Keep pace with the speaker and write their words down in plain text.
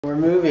We're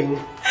moving. We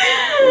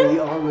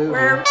are moving.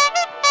 We're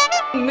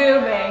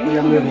moving. We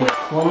are moving.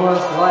 One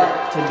last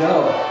light to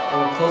go.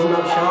 And we're closing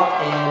up shop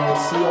and we'll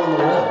see you on the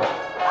road.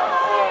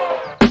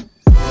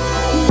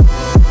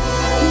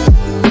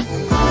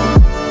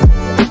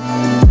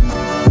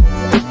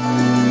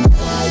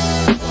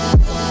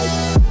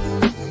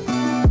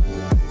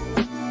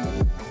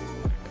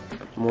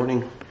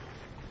 Morning.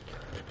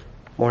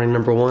 Morning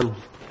number one.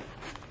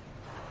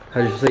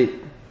 How'd you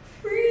sleep?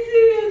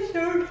 Freezing, I'm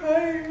so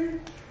tired.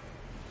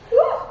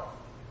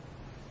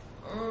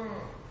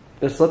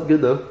 I slept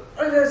good though.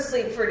 I go to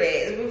sleep for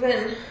days. We've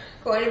been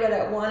going to bed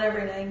at 1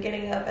 every night,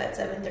 getting up at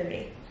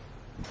 7:30.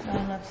 Not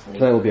enough sleep.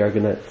 Tonight will be our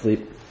good night's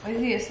sleep. We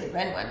need to sleep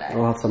in one night.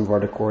 We'll have some of our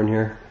decor in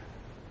here.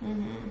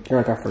 Or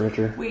like our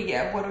furniture. Wait,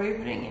 yeah, what are we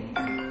putting in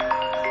here?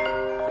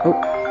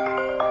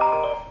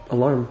 Oh.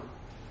 Alarm.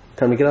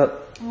 Time to get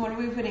up. What are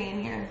we putting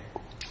in here?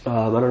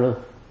 I don't know.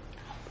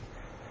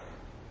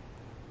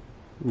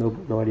 Nope,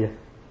 no idea.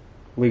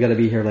 We gotta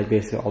be here like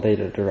basically all day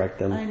to direct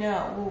them. I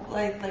know. Well,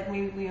 like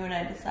we and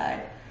I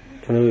decide.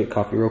 Can we get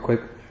coffee real quick?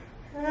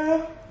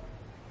 Yeah.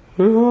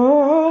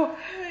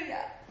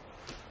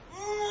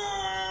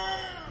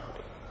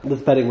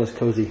 This bedding was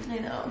cozy. I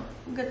know.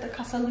 Get the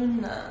Casa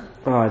Luna.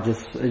 Oh, it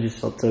just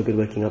felt so good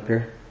waking up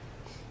here.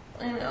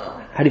 I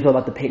know. How do you feel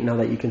about the paint now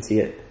that you can see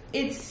it?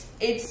 It's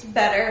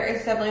better.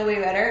 It's definitely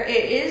way better.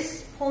 It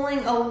is pulling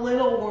a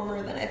little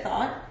warmer than I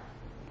thought.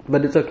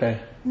 But it's okay.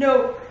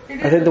 No,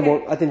 I think the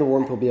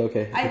warmth will be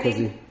okay. I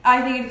think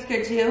it's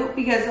good too,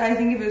 because I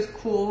think if it was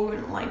cool, we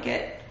wouldn't like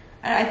it.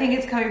 And I think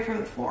it's coming from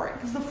the flooring,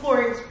 because the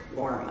flooring is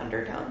warm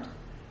undertoned.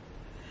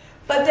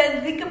 But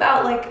then think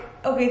about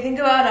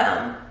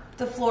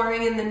the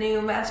flooring in the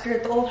new Master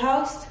at the Old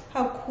House,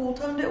 how cool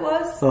toned it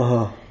was.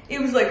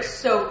 It was like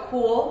so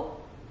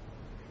cool.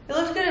 It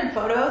looks good in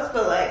photos,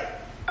 but like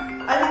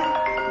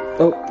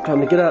Oh,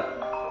 time to get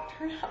up.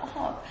 Turn it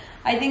off.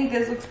 I think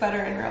this looks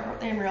better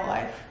in real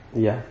life.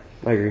 Yeah,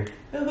 I agree.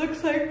 It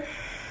looks like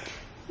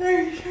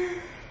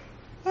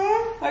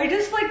I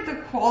just like the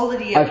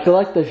quality of I feel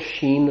like the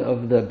sheen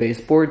of the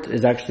baseboards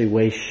is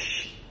actually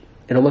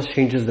it almost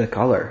changes the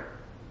color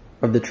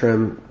of the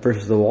trim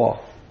versus the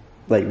wall.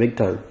 Like big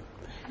time.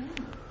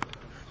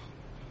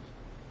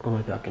 Oh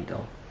my god, I can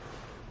tell.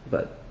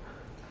 But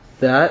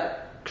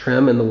that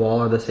trim and the wall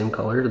are the same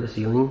color to the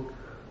ceiling.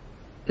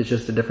 It's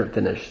just a different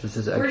finish. This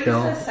is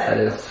eggshell, that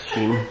is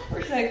sheen.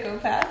 We're gonna go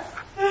fast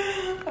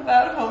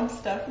about home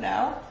stuff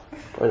now.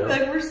 I know.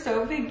 Like we're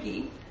so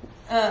picky.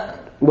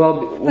 But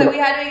we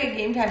had to make a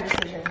game time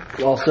decision.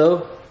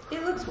 Also,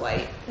 it looks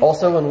white.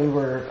 Also, when we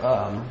were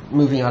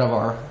moving out of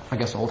our, I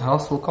guess, old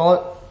house, we'll call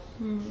it,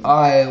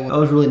 I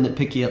was really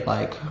nitpicky at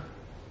like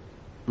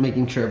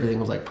making sure everything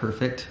was like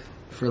perfect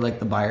for like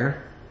the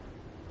buyer.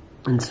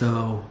 And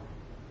so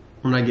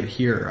when I get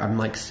here, I'm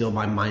like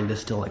my mind is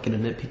still like in a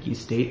nitpicky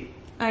state.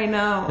 I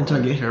know. Until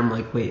I get here, I'm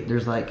like, wait,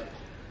 there's like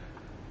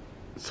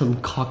some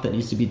caulk that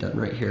needs to be done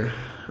right here.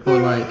 Or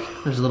like,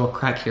 there's a little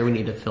crack here we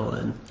need to fill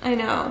in. I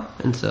know.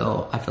 And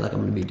so I feel like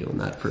I'm gonna be doing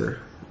that for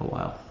a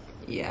while.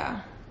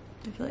 Yeah.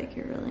 I feel like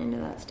you're really into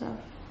that stuff.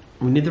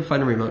 We need to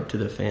find a remote to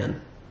the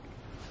fan.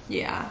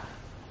 Yeah.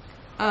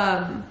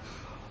 I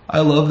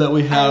love that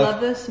we have... I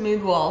love the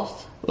smooth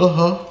walls.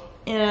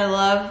 And I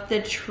love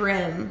the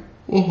trim.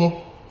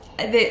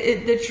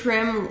 The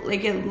trim,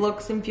 like it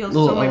looks and feels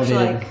so much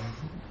like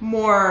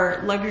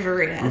more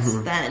luxurious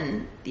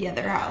than the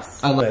other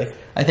house. I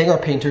think our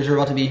painters are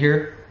about to be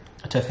here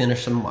to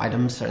finish some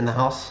items in the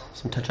house,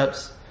 some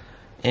touch-ups.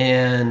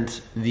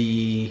 And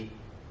the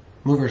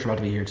movers are about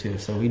to be here too,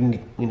 so we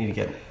need to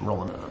get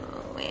rolling.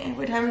 Oh man,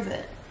 what time is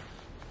it?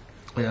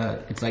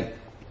 It's like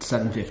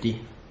 7:50.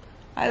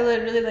 I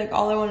literally, like,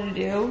 all I want to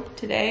do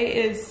today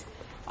is,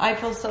 I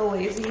feel so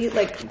lazy.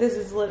 Like, this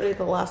is literally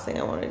the last thing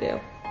I want to do.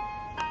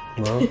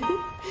 Well,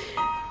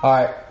 all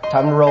right,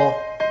 time to roll.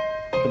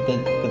 Put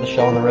the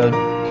show on the road.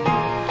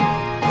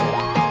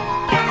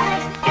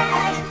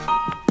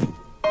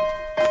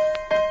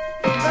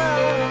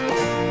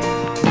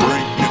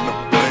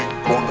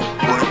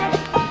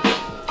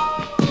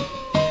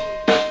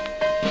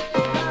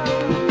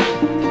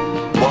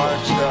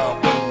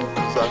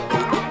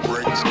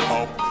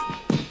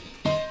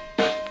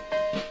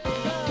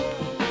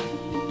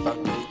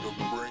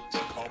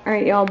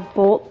 Alright y'all,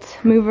 Bolt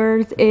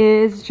Movers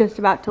is just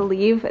about to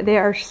leave. They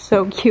are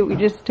so cute. We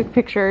just took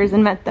pictures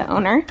and met the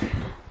owner.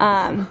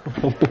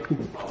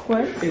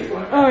 What?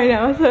 Oh, I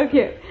know, so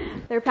cute.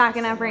 They're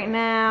packing up right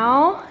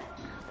now,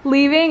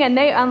 leaving, and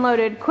they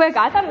unloaded quick.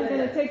 I thought it was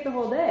gonna take the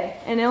whole day,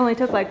 and it only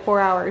took like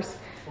 4 hours.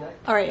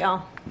 Alright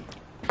y'all,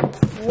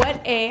 what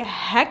a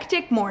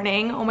hectic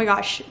morning. Oh my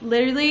gosh,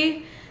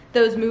 literally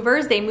those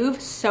movers, they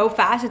move so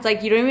fast. It's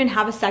like you don't even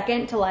have a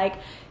second to like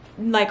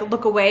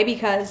look away,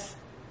 because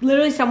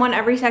literally someone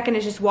every second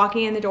is just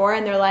walking in the door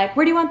and they're like,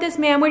 where do you want this,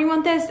 ma'am? Where do you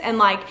want this? And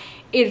like,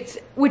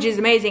 which is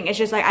amazing. It's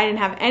just like, I didn't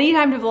have any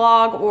time to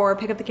vlog or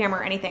pick up the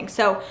camera or anything.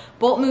 So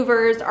Bolt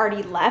Movers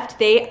already left.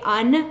 They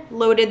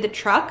unloaded the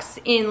trucks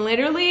in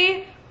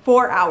literally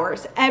 4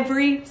 hours.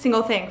 Every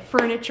single thing,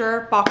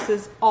 furniture,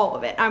 boxes, all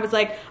of it. I was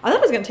like, I thought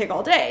it was gonna take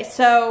all day.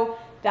 So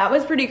that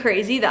was pretty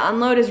crazy. The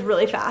unload is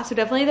really fast. So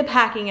definitely the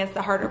packing is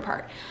the harder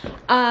part.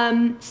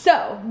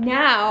 So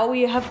now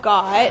we have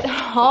got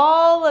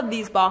all of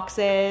these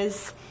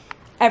boxes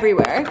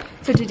everywhere.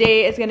 So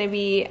today is gonna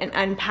be an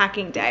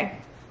unpacking day.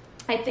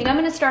 I think I'm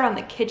gonna start on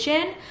the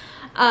kitchen,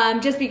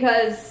 just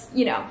because,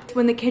 you know,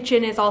 when the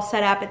kitchen is all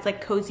set up, it's like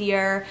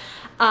cozier.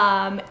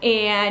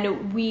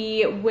 And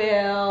we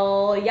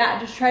will, yeah,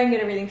 just try and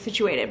get everything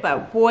situated.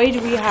 But boy, do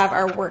we have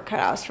our work cut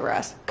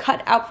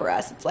out for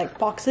us. It's like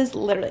boxes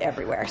literally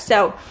everywhere.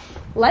 So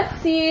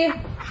let's see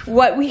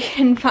what we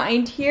can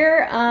find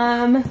here.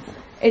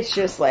 It's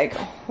just like,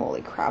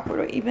 holy crap, where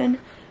do I even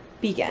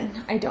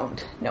begin? I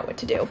don't know what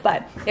to do.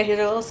 But yeah, here's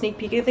a little sneak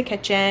peek of the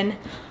kitchen.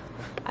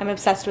 I'm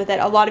obsessed with it.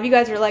 A lot of you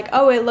guys are like,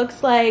 oh, it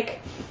looks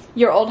like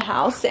your old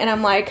house, and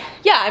I'm like,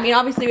 yeah, I mean,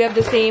 obviously we have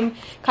the same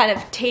kind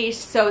of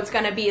taste, so it's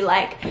gonna be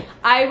like,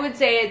 I would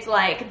say it's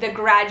like the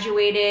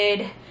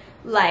graduated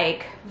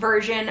like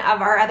version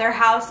of our other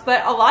house,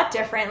 but a lot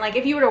different. Like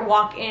if you were to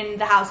walk in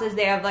the houses,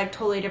 they have like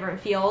totally different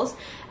feels,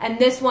 and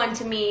this one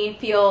to me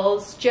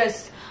feels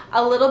just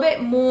a little bit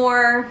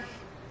more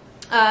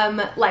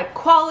like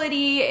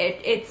quality.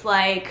 It's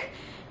like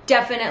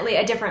definitely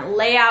a different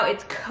layout.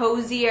 It's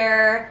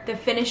cozier. The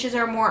finishes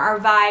are more our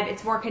vibe.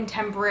 It's more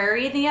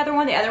contemporary than the other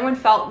one. The other one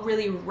felt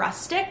really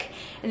rustic,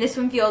 and this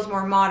one feels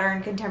more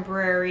modern,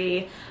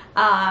 contemporary.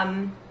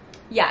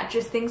 Yeah,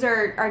 just things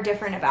are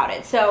different about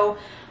it. So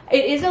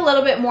it is a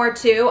little bit more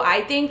too,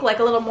 I think, like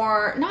a little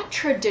more, not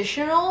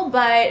traditional,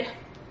 but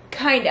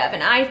kind of.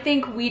 And I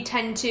think we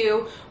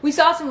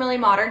saw some really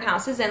modern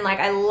houses, and like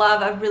I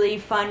love a really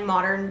fun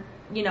modern,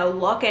 you know,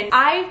 look, and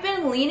I've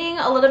been leaning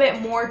a little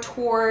bit more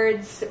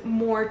towards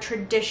more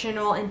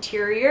traditional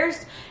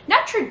interiors.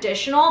 Not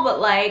traditional, but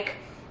like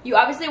you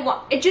obviously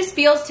want, it just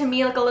feels to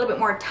me like a little bit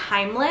more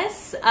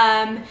timeless.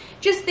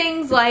 Just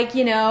things like,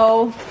 you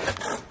know,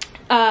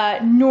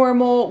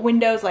 normal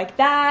windows like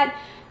that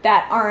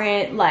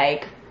aren't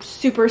like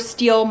super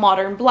steel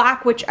modern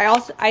black, which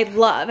I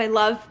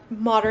love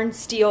modern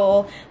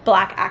steel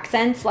black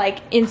accents like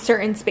in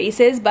certain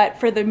spaces, but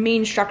for the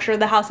main structure of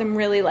the house I'm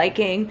really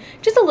liking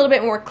just a little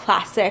bit more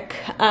classic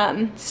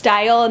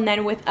style, and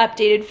then with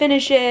updated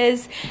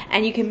finishes,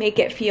 and you can make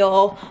it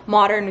feel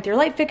modern with your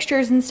light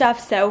fixtures and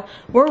stuff. So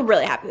we're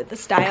really happy with the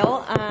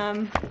style.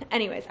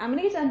 Anyways, I'm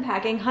gonna get to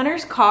unpacking.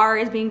 Hunter's car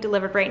is being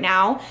delivered right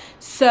now,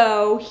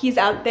 so he's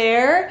out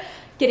there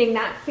getting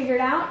that figured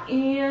out,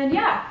 and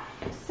yeah.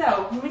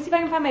 So let me see if I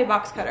can find my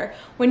box cutter.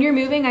 When you're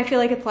moving, I feel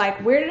like it's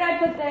like, where did I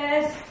put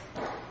this?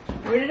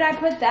 Where did I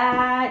put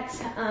that?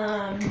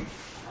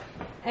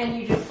 And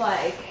you just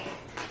like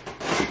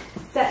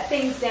set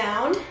things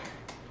down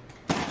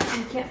and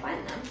you can't find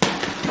them.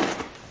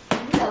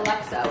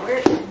 Alexa, where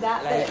is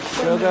that like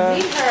sugar,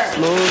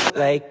 smooth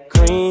like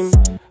cream,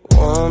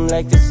 warm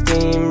like the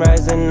steam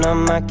rising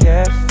on my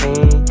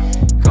caffeine,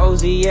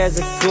 cozy as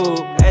a coupe,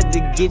 had to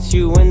get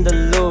you in the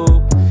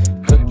loop.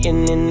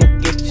 Cooking in the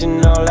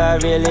kitchen, all I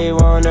really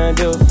wanna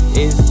do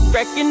is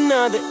crack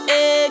another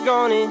egg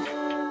on it.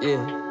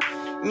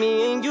 Yeah,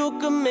 me and you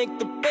can make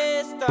the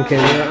best. Okay,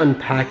 we're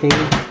unpacking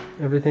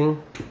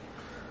everything,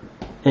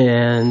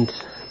 and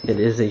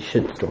it is a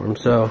shitstorm.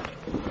 So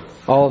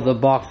all of the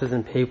boxes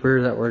and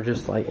paper that we're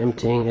just like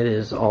emptying, it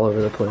is all over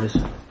the place,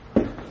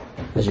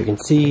 as you can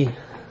see.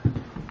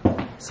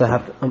 So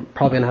I'm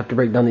probably gonna have to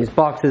break down these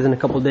boxes in a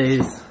couple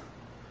days,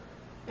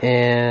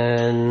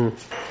 and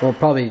well,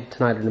 probably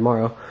tonight or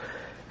tomorrow,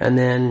 and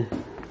then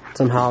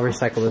somehow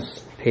recycle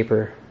this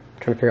paper.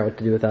 I'm trying to figure out what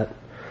to do with that.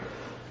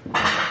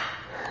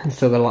 And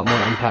still got a lot more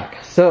to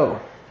unpack. So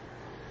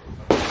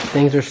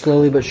things are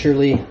slowly but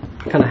surely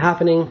kind of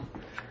happening.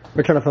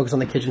 We're trying to focus on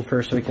the kitchen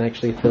first so we can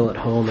actually feel at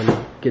home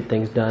and get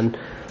things done.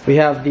 We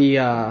have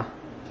the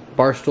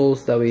bar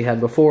stools that we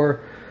had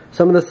before.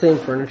 Some of the same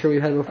furniture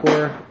we've had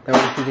before that we're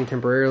just using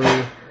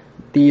temporarily.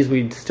 These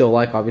we'd still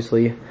like,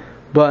 obviously,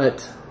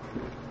 but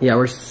yeah,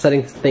 we're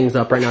setting things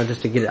up right now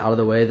just to get it out of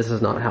the way. This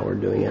is not how we're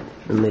doing it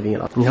and leaving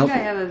it up. I think I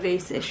have a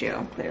vase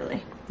issue,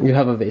 clearly. You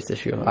have a vase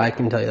issue. I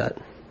can tell you that.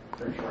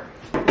 For sure.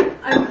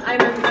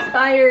 I'm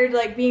inspired,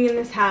 like, being in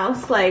this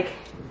house, like,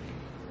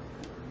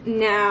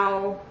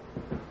 now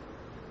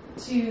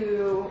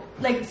to,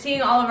 like,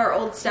 seeing all of our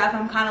old stuff,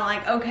 I'm kind of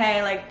like,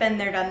 okay, like, been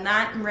there, done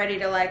that. I'm ready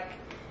to, like,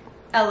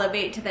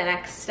 elevate to the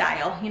next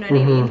style, you know what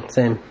I mean?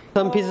 Same.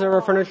 Some pieces of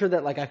our furniture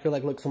that like I feel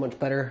like look so much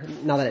better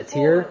now that it's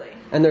here,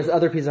 and there's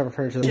other pieces of our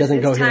furniture that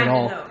doesn't go here at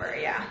all. Over,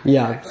 yeah.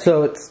 Yeah, exactly.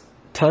 So it's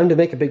time to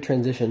make a big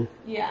transition.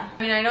 Yeah.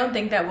 I mean, I don't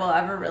think that we'll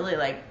ever really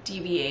like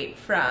deviate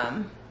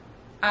from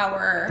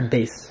our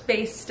base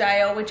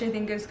style, which I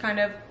think is kind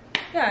of,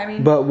 yeah, I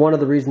mean. But one of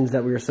the reasons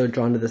that we were so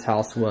drawn to this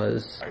house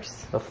was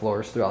the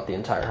floors throughout the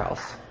entire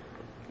house.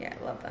 Yeah,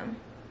 I love them.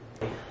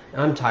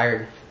 I'm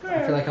tired.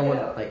 I feel like I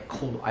want like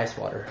cold ice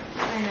water.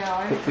 I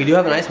know. We do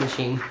have an ice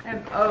machine.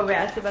 Oh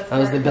yeah, that's the best part. That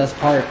was the best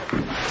part.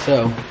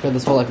 So we have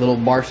this whole like little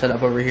bar set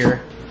up over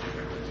here,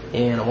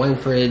 and a wine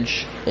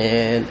fridge,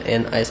 and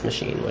an ice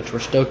machine, which we're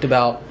stoked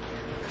about.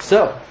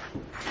 So,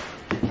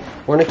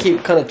 we're gonna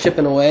keep kind of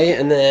chipping away,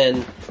 and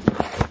then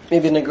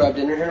maybe gonna grab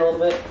dinner here in a little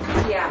bit.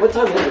 Yeah. What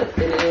time is it?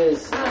 It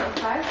is.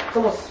 5? It's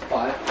almost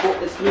 5.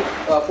 It's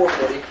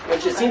 4:40,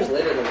 which it seems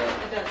later than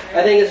that. It does.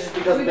 I think it's just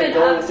because we've been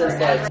going up since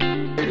forever.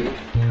 like 30.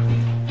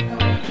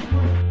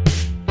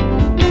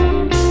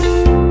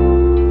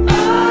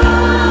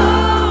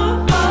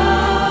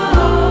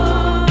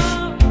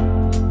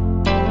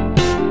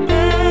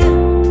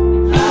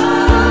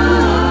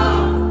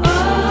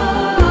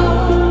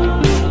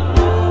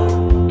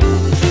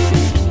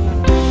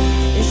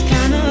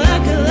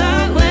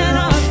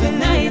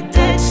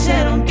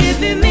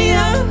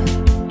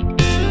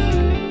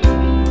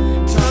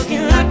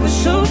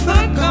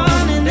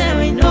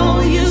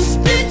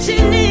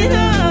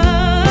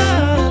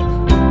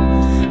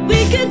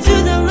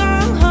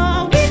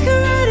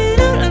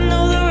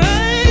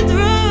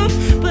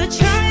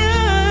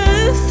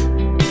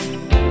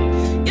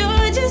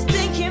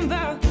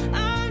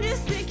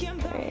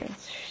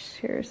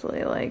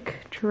 Seriously, like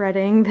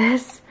dreading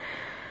this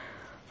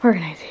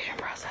organization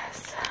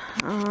process.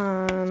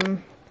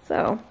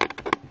 So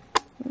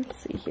let's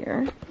see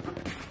here.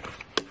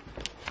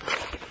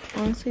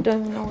 Honestly,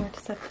 don't even know where to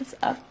set this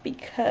up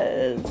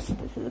because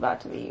this is about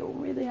to be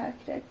really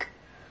hectic.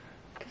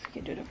 Guess we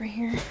could do it over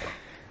here.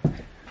 There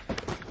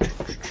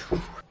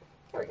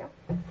we go.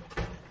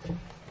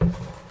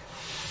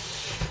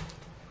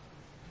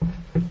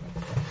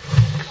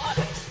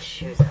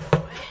 Shoes out of the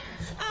way.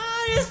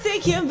 I'm just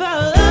thinking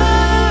about love.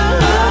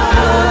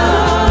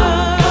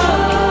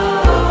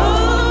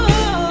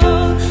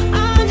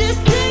 I'm just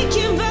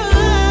thinking about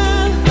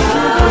love.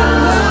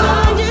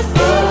 I'm just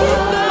thinking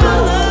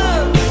about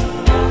love.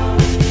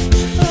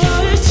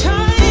 Oh, just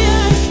trying.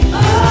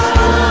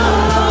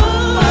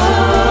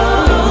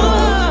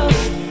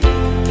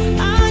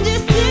 I'm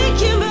just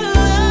thinking about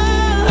love.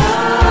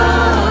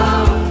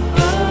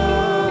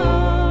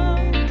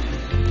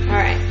 All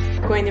right,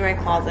 going through my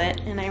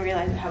closet, and I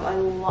realized I have a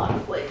lot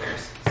of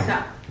blazers. So,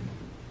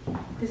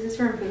 this is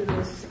from Boo Boo.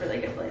 This is a really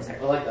good blazer.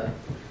 I like that.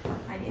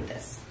 I need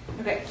this.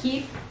 Okay,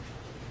 keep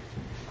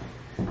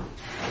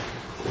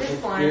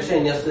this one. You're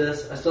saying yes to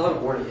this? I still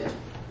haven't worn it yet.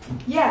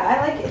 Yeah, I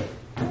like it.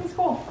 I think it's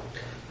cool.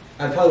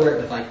 I'd probably wear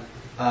it with like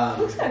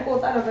Looks kind of cool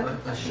without it.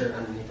 a shirt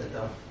underneath it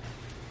though.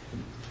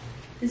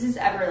 This is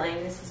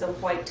Everlane. This is a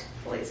white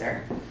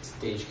blazer.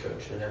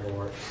 Stagecoach, it never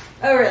works.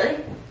 Oh,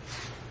 really?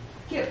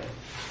 Cute.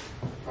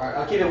 Alright,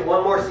 I'll give it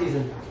one more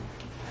season.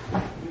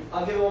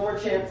 I'll give it one more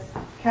chance.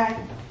 Okay.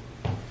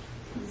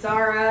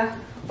 Zara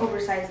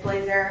oversized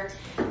blazer.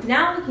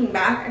 Now looking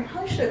back, I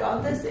probably should have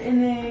got this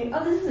in a.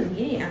 Oh, this is a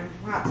medium.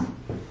 Wow, it's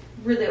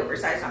really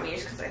oversized on me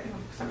just because I think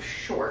I'm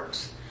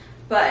short,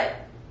 but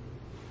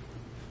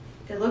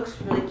it looks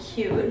really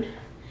cute,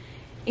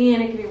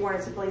 and it can be worn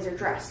as a blazer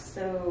dress.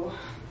 So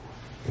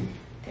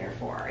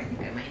therefore, I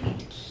think I might need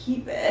to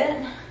keep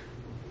it.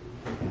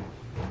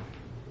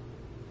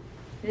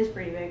 It is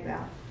pretty big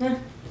though.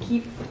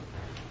 Keep.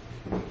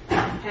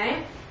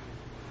 Okay.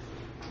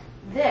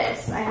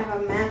 This, I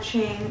have a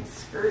matching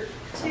skirt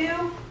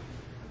to,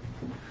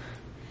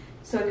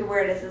 so I could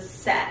wear it as a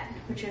set,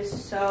 which is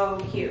so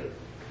cute.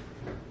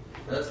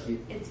 That's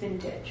cute. It's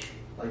vintage.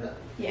 Like that.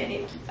 Yeah, I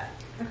need to keep that.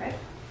 Okay.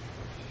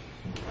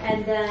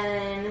 And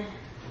then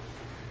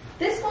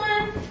this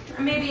one,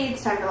 maybe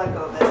it's time to let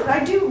go of this, but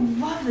I do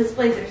love this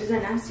blazer. This is a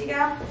Nasty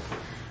Gal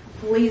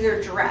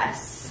blazer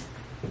dress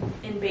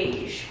in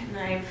beige, and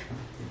I've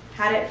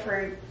had it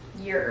for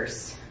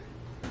years.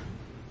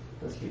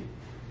 That's cute.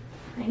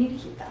 I need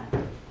to keep that.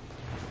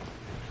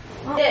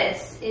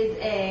 This is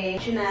a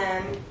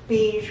H&M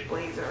beige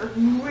blazer.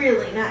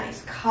 Really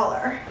nice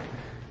color.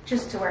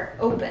 Just to wear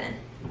open.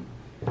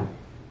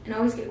 And I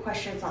always get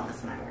questions on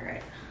this when I wear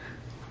it.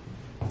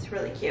 It's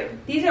really cute.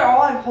 These are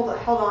all I've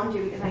held on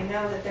to because I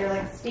know that they're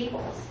like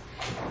staples.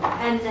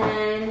 And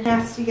then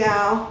Nasty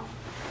Gal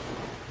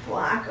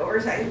black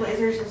oversized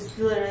blazers is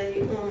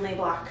literally the only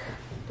black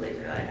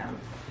blazer that I own.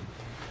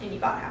 And you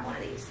gotta have one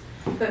of these.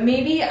 But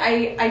maybe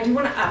I do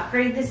want to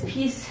upgrade this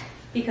piece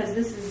because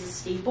this is a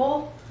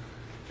staple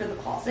for the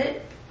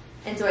closet.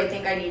 And so I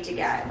think I need to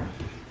get,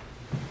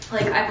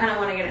 like, I kind of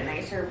want to get a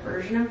nicer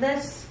version of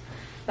this,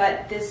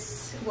 but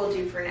this will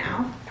do for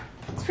now.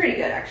 It's pretty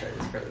good, actually.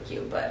 It's really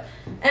cute, but,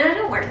 and I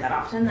don't wear it that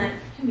often, that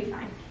can be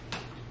fine.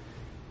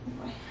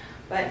 Anyway,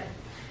 but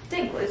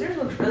dang, blazers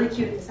looks really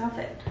cute in this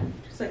outfit.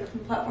 Just like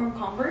some platform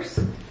Converse,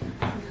 some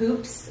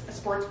hoops, a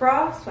sports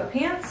bra,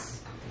 sweatpants.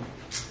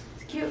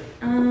 Cute.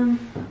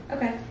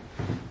 Okay.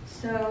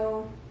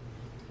 So,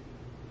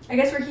 I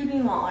guess we're keeping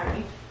them all, aren't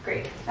we?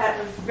 Great. That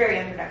was very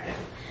unproductive.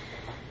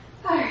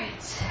 Alright.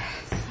 It's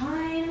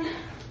fine.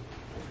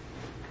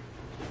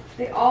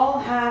 They all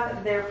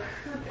have their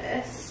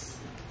purpose.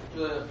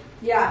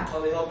 Yeah.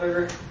 Tell me how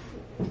bigger.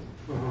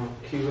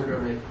 Cuter,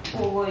 don't you?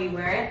 Well, will you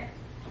wear it?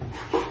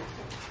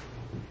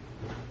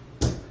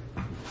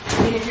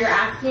 I mean, if you're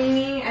asking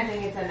me, I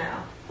think it's a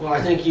no. Well,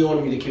 I think you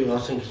wanted me to cue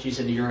last thing because you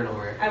said you're gonna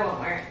wear it. I won't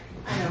wear it.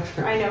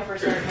 I know for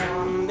certain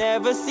now.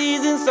 Never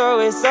season, so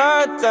it's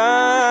our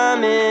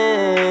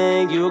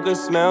timing. You can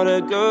smell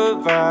the good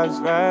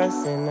vibes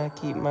rising. I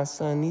keep my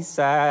sunny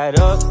side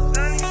up,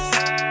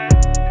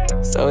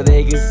 so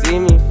they can see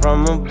me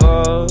from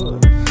above.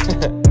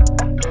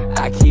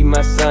 I keep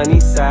my sunny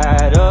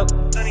side up.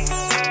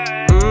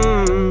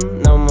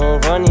 No more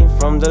running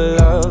from the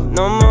love.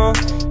 No more,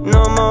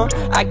 no more.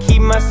 I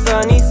keep my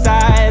sunny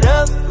side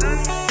up,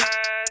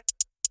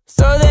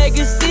 so they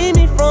can see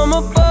me from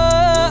above.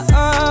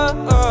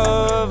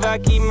 I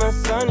keep my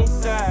sunny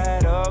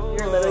side up.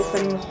 We're literally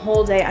spending the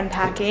whole day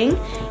unpacking.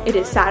 It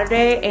is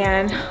Saturday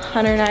and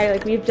Hunter and I,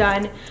 like we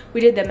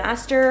did the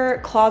master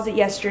closet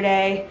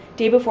yesterday.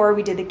 Day before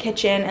we did the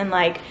kitchen, and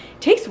like it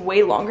takes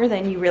way longer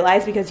than you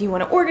realize because you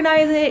want to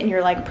organize it and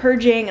you're like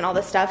purging and all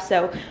this stuff.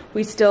 So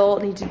we still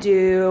need to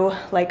do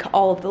like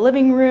all of the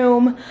living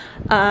room.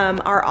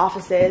 Our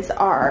offices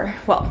are,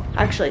 well,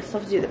 actually still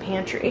have to do the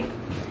pantry.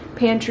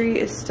 Pantry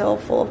is still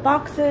full of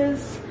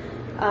boxes.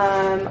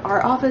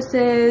 Our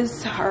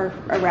offices are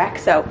a wreck,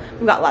 so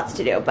we've got lots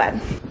to do, but.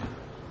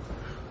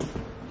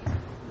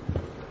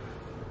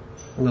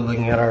 We're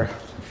looking at our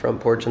front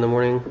porch in the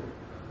morning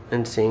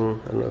and seeing,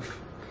 I don't know if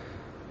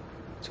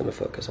it's gonna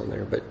focus on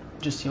there, but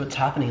just see what's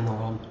happening in the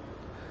world.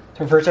 It's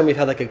the first time we've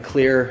had like a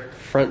clear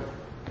front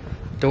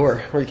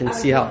door where you can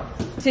see how.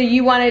 So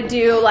you want to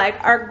do like,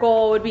 our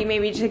goal would be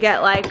maybe to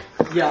get like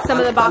some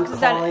of the boxes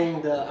done.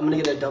 I'm gonna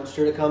get a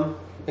dumpster to come.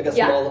 Like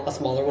a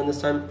smaller one this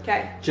time.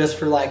 Okay. Just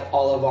for like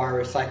all of our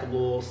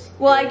recyclables.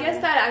 Well, I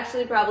guess that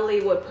actually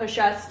probably would push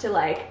us to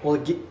like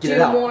get do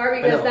more,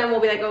 because then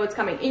we'll be like, oh, it's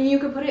coming. And you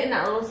could put it in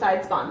that little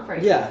side spot in the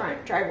front, the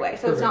front driveway,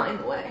 so it's not in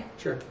the way.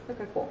 Sure.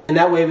 Okay, cool. And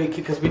that way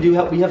because we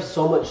have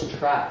so much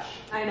trash.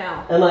 I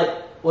know. And like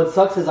what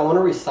sucks is I want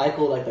to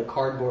recycle like the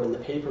cardboard and the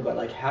paper, but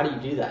like how do you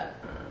do that?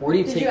 Where do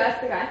you take? Did you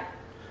ask the guy?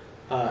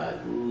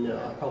 No,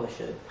 I probably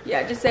should.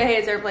 Yeah, just say, hey,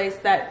 is there a place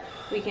that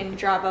we can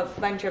drop a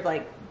bunch of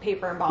like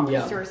paper and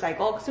boxes to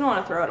recycle, because we don't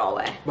want to throw it all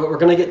away. But we're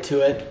gonna get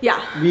to it.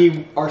 Yeah.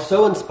 We are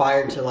so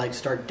inspired to like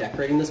start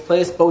decorating this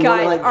place, but we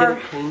want to like get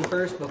it clean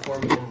first before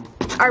we can.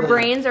 Our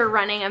brains are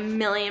running a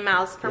million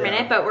miles per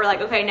minute, but we're like,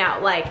 okay,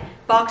 now like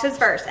boxes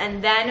first,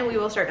 and then we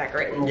will start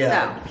decorating.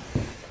 Yeah. So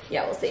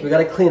yeah, we'll see. So we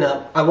gotta clean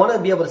up. I want to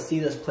be able to see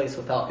this place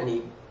without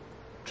any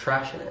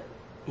trash in it,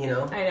 you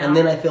know. I know. And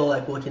then I feel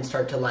like we can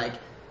start to like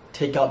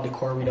take out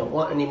decor we don't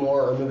want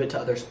anymore or move it to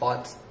other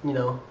spots, you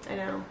know. I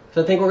know.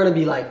 So I think we're gonna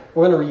be like,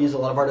 we're gonna reuse a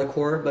lot of our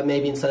decor, but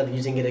maybe instead of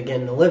using it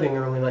again in the living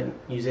room, we might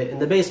use it in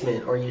the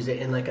basement or use it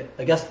in like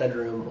a guest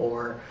bedroom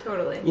or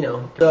you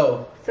know.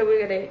 So we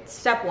gotta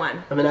step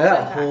one. I mean, I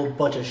got a whole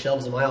bunch of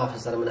shelves in my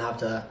office that I'm gonna have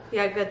to.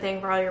 Yeah, good thing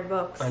for all your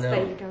books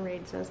that you can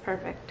read, so it's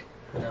perfect.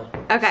 I know.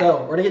 Okay.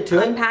 So we're gonna get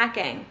to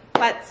Unpacking.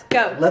 Let's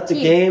go. Let the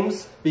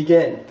games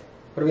begin.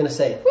 What are we gonna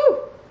say? Woo!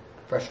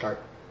 Fresh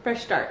start.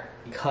 Fresh start.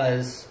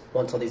 Because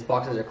once all these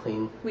boxes are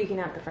clean, we can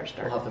have the fresh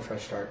start. We'll have the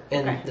fresh start.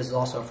 And this is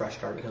also a fresh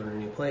start because we're in a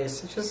new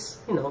place. It's just,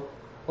 you know,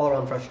 all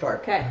around fresh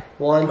start. Okay.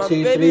 1,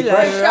 2, 3,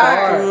 fresh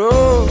start.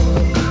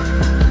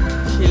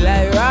 She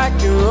like rock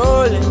and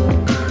rollin'.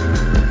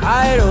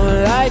 I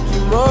don't like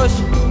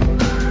emotion.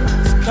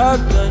 It's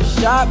cupped and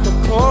shot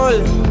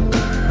McCollin.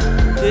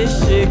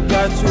 This shit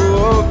got too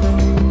open.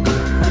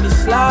 Need to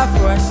slide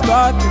before I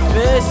start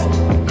confessing.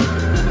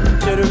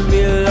 Should've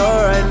been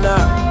alone right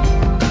now.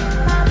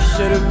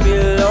 Should've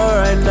been alone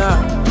right now.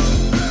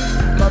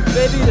 My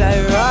baby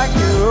like rock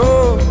and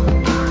roll.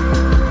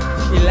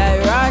 She like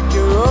rock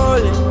and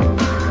rollin'.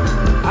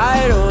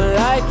 I don't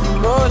like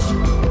emotion.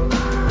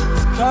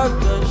 It's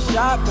cupped and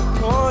shot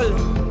McCollin.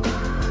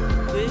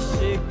 This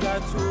shit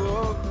got too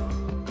open.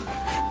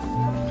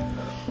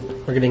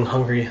 We're getting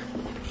hungry,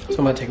 so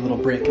I'm gonna take a little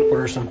break and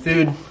order some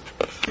food.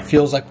 It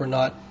feels like we're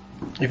not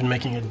even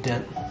making a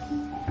dent,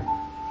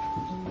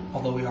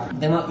 although we are.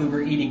 They're not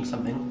Uber eating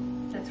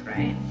something. That's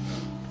right.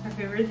 Our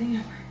favorite thing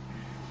ever.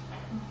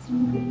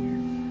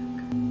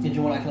 Did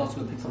you want? I can also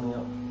go pick something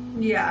up.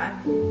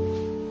 Yeah.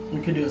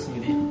 We could do a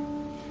smoothie.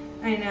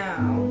 I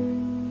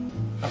know.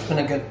 I spent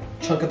a good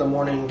chunk of the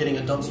morning getting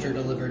a dumpster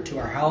delivered to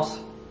our house,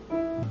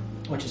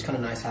 which is kind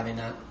of nice having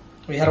that.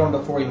 We had one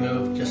before we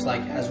moved, just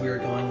like as we were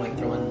going, like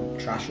throwing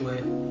trash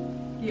away.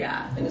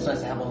 Yeah. And it's nice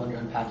to have one when you're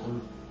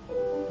unpacking.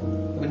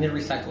 We need to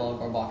recycle all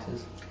of our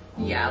boxes.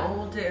 Yeah, well,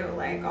 we'll do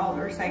like all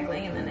the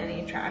recycling, and then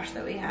any trash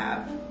that we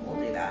have, we'll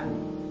do that.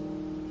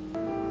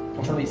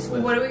 I'm trying to be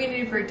swift. What are we gonna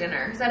do for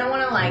dinner? Because I don't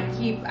want to like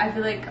keep. I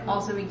feel like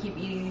also we keep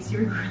eating these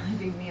really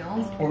big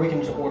meals. Or we can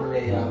just order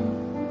a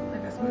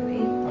like a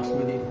smoothie. A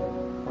smoothie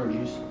or a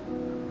juice.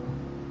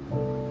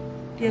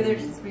 Yeah,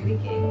 there's a Smoothie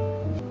King.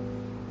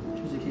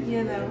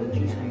 Yeah, that would be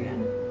good. I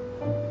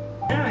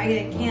don't know.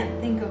 I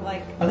can't think of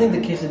like. I think the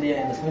quesadilla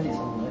and the smoothie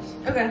sound nice.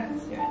 Okay,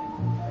 let's do it.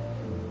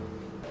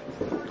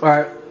 All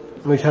right,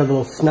 we just had a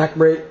little snack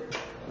break.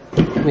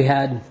 We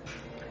had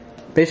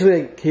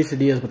basically like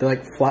quesadillas, but they're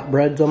like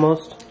flatbreads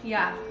almost.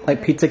 Yeah.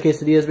 Like pizza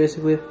quesadillas,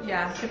 basically.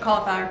 Yeah, the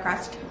cauliflower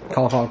crust.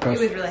 Cauliflower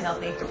crust. It was really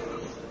healthy.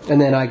 And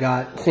then I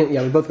got,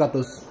 yeah, we both got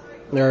those.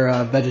 They're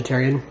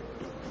vegetarian.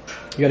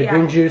 You got a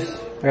green juice.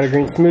 I got a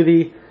green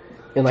smoothie.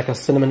 and like a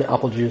cinnamon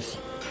apple juice.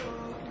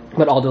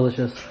 But all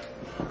delicious.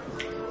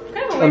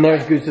 Kind of And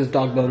there's Goose's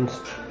dog bones.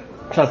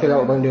 Trying to figure out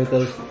what we're gonna do with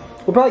those.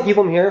 We'll probably keep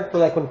them here for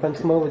like when friends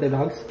come over with their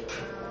dogs.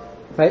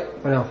 Right?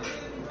 Or no?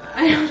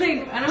 I don't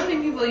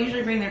think people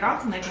usually bring their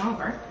dogs when they come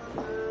over.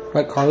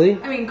 Right,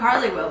 Carly? I mean,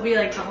 Carly will be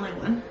like the only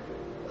one.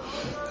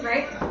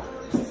 Right?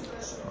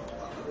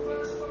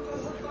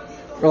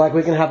 Or like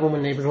we can have them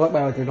when neighbors walk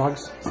by with their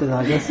dogs. So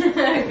like this.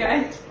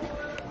 Okay.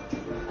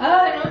 Oh,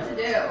 I know what to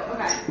do.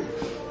 Okay.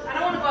 I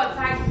don't want to go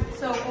outside because it's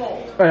so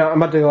cold. Oh, yeah,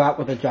 I'm about to go out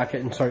with a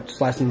jacket and start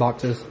slicing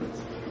boxes.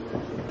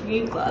 You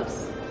need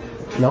gloves.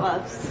 No,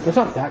 Gloves. it's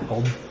not that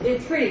cold.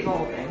 It's pretty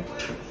cold, man.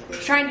 I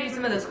was trying to do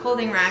some of those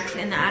clothing racks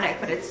in the attic,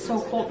 but it's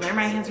so cold there.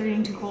 My hands are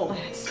getting too cold.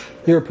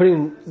 You were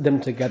putting them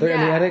together in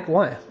the Yeah. attic?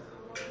 Why?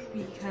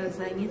 Because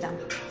I need them.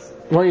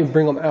 Why don't you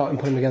bring them out and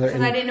put them together?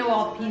 Because I didn't know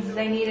all the pieces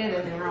I needed,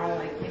 and they were all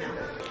like, you know.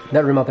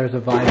 That room out there is a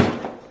vibe.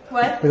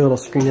 What? Like a little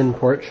screened-in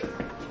porch.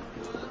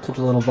 Such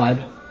a little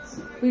vibe.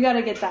 We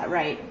gotta get that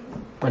right.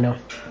 I know.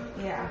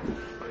 Yeah.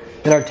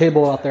 And our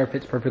table out there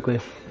fits perfectly.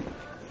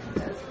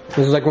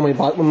 This is like when we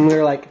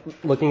were like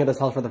looking at this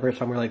house for the first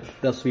time, we were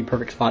like, this would be a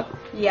perfect spot.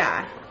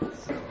 Yeah.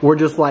 We're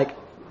just like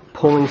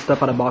pulling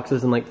stuff out of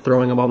boxes and like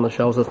throwing them on the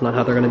shelves. That's not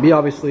how they're gonna be,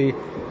 obviously.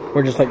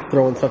 We're just like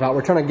throwing stuff out.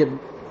 We're trying to get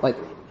like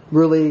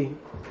really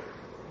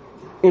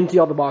empty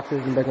all the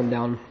boxes and break them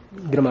down,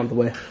 get them out of the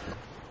way.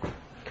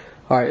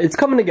 All right, it's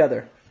coming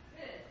together.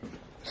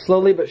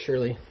 Slowly but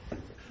surely.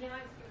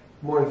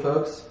 Morning,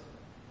 folks.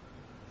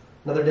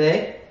 Another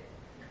day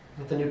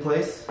at the new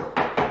place.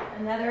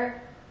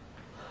 Another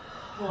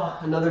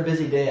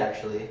busy day,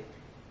 actually.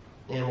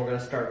 And we're gonna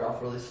start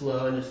off really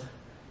slow and just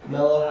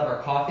mellow, have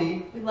our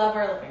coffee. We love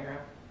our living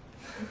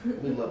room.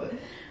 We love it.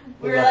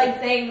 We were like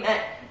saying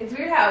that it's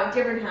weird how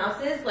different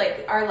houses,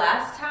 like our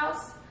last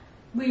house,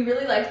 we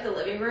really liked the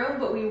living room,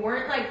 but we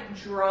weren't like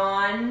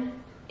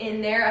drawn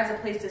in there as a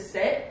place to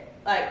sit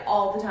like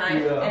all the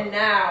time. Yeah. And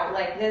now,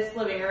 like this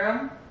living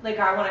room, like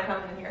I want to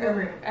come in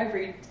here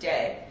every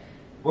day.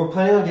 We're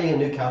planning on getting a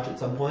new couch at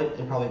some point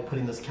and probably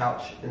putting this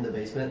couch in the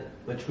basement,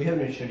 which we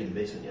haven't even showed you the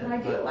basement yet. And I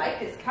do like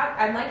this couch.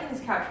 I'm liking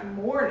this couch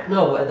more now.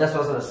 No, but that's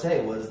what I was gonna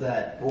say was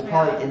that we'll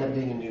probably end up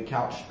getting a new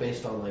couch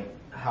based on like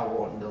how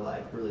we're wanting to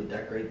like really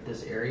decorate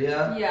this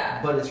area.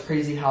 Yeah. But it's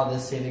crazy how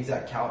this same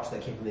exact couch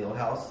that came from the old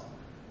house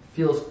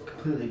feels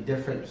completely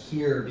different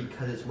here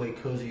because it's way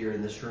cozier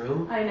in this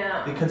room. I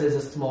know. Because it's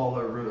a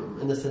smaller room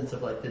in the sense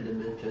of like the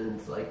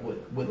dimensions, like with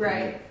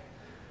Right.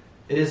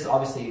 It is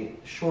obviously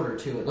shorter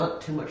too, but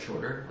not too much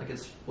shorter. Like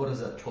it's, what is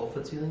that,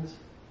 12-foot ceilings?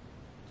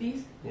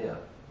 These, Yeah.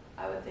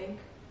 I would think.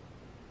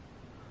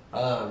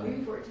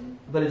 Maybe 14.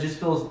 But it just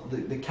feels,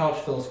 the couch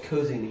feels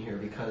cozy in here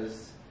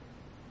because,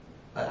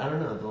 I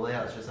don't know, the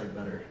layout's just like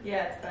better.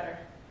 Yeah, it's better.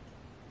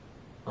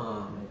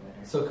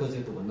 It's so cozy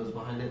with the windows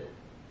behind it.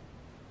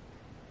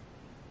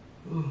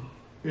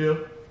 Yeah.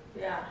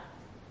 Yeah.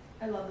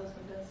 I love those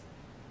windows.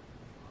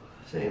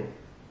 Same.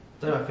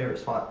 They're my favorite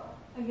spot.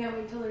 I can't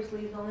wait till there's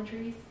leaves on the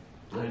trees.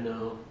 I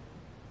know.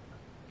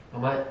 I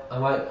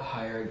might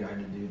hire a guy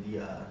to do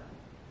the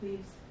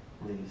Leaves.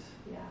 leaves.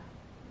 Yeah.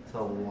 It's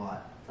a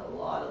lot. It's a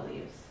lot of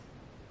leaves.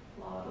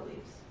 A lot of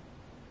leaves.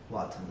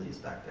 Lots of leaves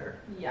back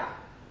there. Yeah.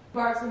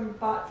 Bought some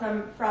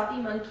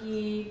frothy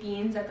monkey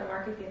beans at the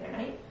market the other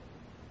night.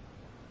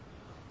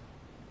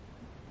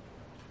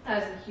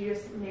 That was the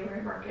cutest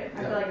neighborhood market.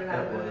 I feel like it was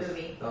out of a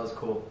movie. That was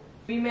cool.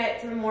 We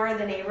met some more of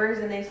the neighbors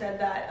and they said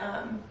that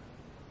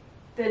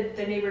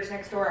the neighbors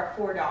next door have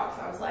 4 dogs.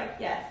 I was like,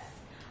 yes.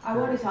 I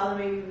want to tell them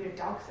maybe we would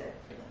dog sit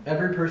for them.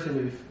 Every person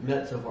we've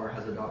met so far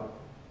has a dog.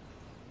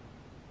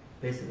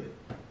 Basically.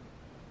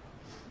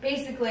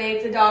 Basically,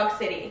 it's a dog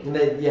city. And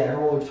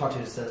everyone we've talked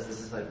to says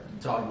this is like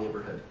dog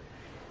neighborhood.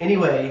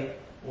 Anyway,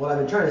 what I've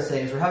been trying to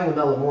say is we're having a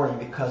mellow morning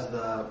because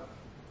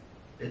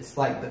it's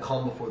like the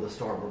calm before the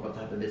storm. We're about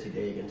to have a busy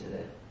day again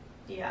today.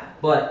 Yeah.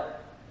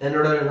 But in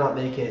order to not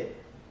make it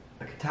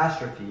a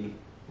catastrophe,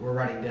 we're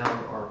writing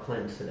down our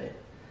plans today,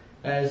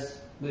 as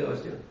we always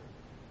do.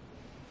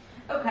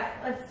 Okay,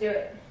 let's do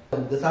it.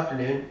 This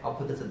afternoon, I'll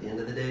put this at the end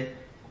of the day.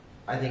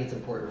 I think it's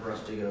important for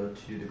us to go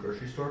to the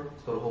grocery store.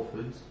 Let's go to Whole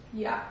Foods.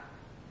 Yeah.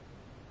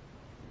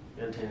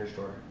 And Tanner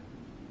store.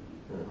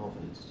 And then Whole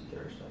Foods to get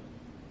our stuff.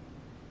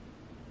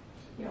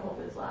 You know, Whole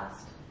Foods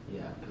last.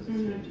 Yeah, because it's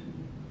huge.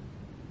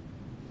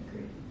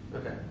 Agreed.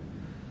 Okay.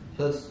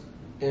 So let's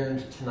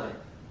errand tonight.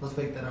 Let's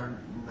make that our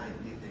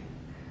nightly thing.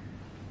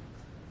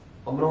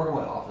 I'm gonna work on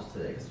my office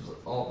today because there's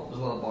a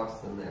lot of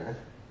boxes in there.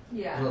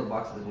 Yeah. There's a lot of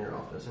boxes in your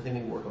office. I think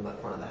we can work on that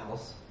front of the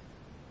house.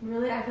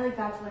 Really, I feel like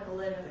that's like a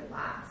limited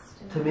last.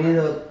 To me,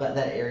 though,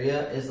 that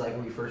area is like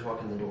when we first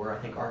walk in the door. I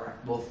think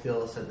we'll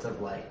feel a sense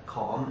of like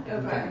calm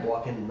if we can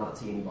walk in and not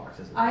see any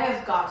boxes. I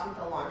have got to get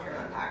the laundry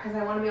unpacked because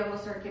I want to be able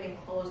to start getting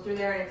clothes through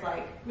there, and it's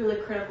like really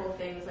critical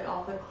things, like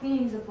all the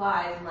cleaning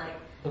supplies and like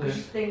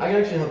just things. I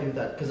can actually help you with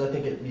that because I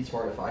think it'd be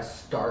smart if I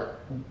start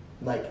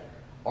like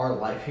our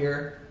life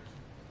here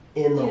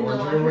in the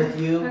laundry room with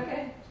you.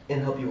 Okay.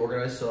 and help you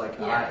organize. So like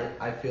Yeah.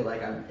 I feel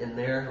like I'm in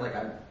there, like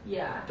I've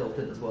built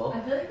it as well.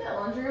 I feel like that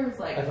laundry room is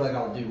like I feel like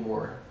I'll do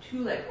more.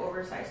 too like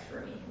oversized for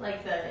me.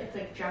 Like it's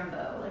like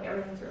jumbo. Like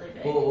everything's really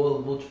big.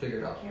 We'll figure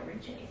it out. I can't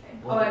reach anything.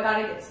 Well, I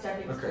gotta get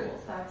stepping okay.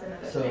 stools. That's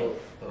another thing.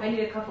 Oh. I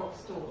need a couple of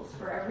stools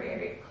for every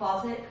area.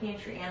 Closet,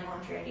 pantry, and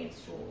laundry. I need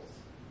stools.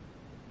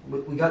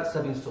 We got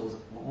stepping stools.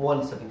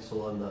 One stepping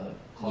stool in the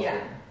closet.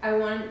 Yeah, I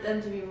want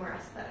them to be more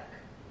aesthetic.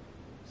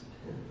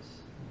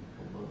 Pins.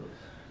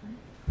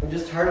 I'm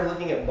just tired of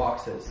looking at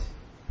boxes.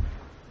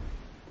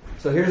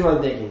 So here's what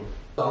I'm thinking.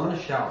 So I'm gonna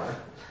shower.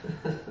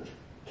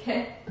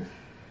 Okay.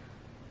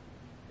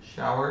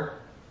 Shower.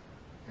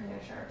 I'm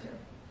gonna shower too.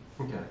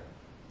 Okay.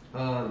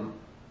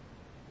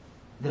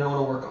 Then I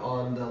want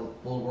to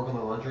we'll work on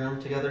the laundry room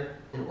together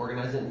and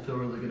organize it and feel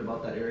really good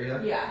about that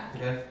area. Yeah.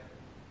 Okay.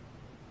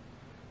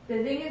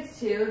 The thing is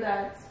too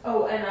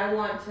and I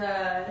want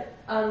to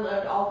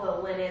unload all the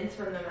linens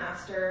from the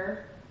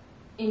master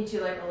into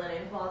like a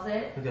linen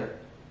closet. Okay.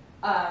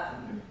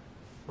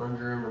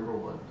 Laundry room number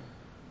 1.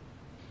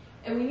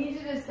 And we need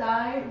to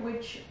decide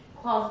which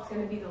closet's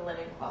going to be the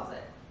linen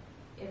closet.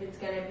 If it's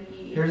going to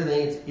be Here's the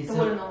thing, it's the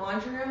one in the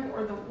laundry room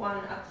or the one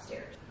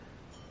upstairs.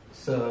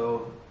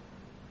 So,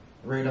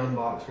 radon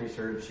box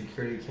research,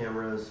 security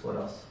cameras, what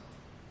else?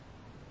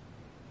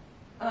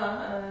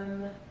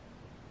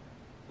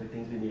 Like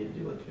things we need to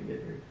do once we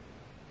get here.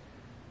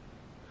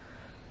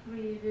 We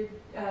need to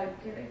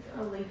get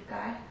a leaf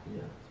guy.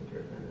 Yeah, so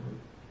get that down.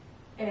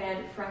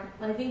 And front,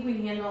 I think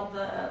we handled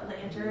the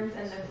lanterns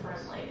and the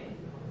front lighting.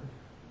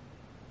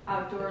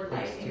 Outdoor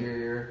lighting.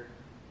 Exterior.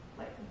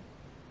 Lighting.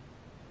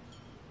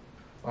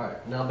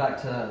 Alright, now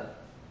back to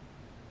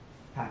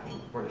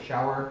packing. We're gonna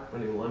shower, we're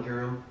gonna do laundry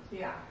room,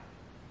 Yeah.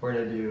 we're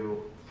gonna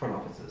do front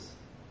offices.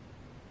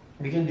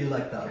 We can do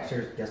like the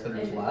upstairs guest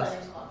bedrooms And last.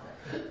 linen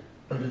closet.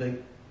 Don't you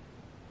think?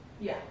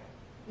 Yeah.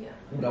 Yeah.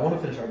 But I want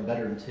to finish our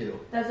bedroom too.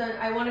 That's what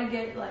I want to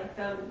get like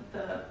the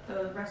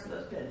rest of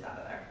those bids out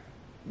of there.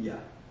 Yeah.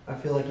 I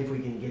feel like if we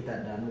can get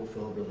that done, we'll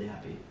feel really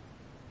happy.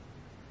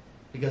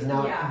 Because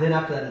now, Yeah. then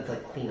after that, it's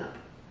like cleanup.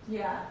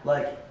 Yeah.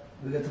 Like,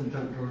 we got some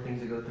junk drawer things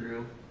to go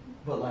through,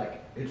 but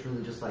like, it's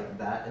really just like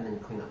that and then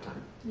cleanup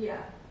time.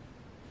 Yeah.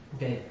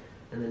 Okay,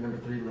 and then number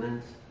 3,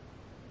 linens.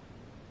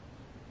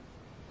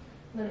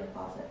 Linen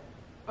closet.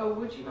 Oh,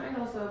 would you mind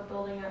also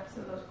building up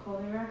some of those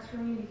clothing racks for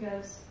me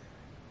because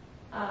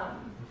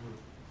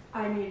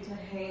I need to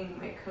hang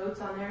my coats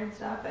on there and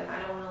stuff, and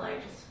I don't want to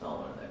like just fill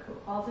one of the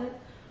coat closets.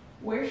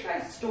 Where should I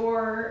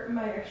store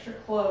my extra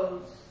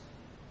clothes?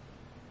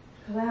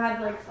 Because I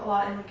had like a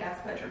lot in the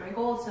guest bedroom. My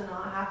goal is to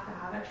not have to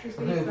have extra I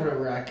space. think we put a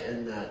rack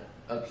in that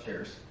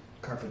upstairs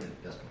carpeted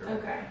guest bedroom.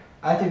 Okay.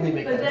 I think we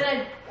make But that.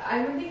 then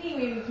I'm thinking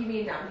maybe keeping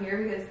it down here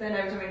because then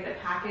every time I get a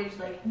package,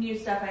 like new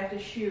stuff I have to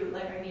shoot,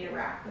 like I need a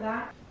rack for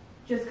that.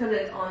 Just because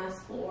it's on this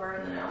floor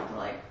and then I have to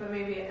like, but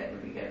maybe it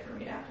would be good for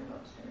me to have to go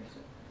upstairs.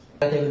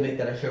 I think we make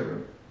that a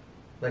showroom.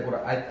 Like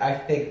what I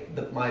think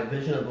that my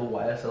vision of a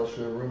YSL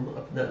showroom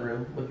up in that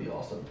room would be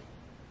awesome.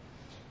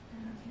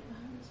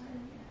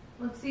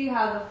 Let's see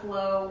how the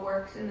flow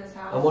works in this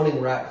house. I'm wanting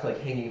racks like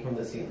hanging from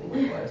the ceiling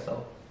like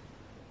YSL.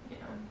 Yeah.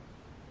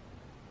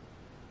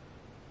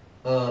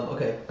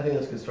 Okay, I think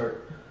that's a good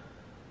start.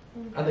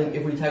 Okay. I think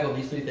if we tackle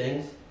these 3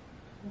 things,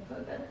 We'll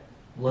feel good.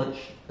 lunch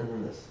and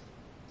then this.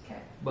 Okay.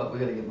 But we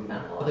gotta get moving.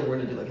 Not a lot. I think we're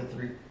gonna do like a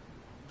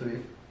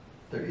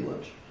 3:30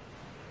 lunch.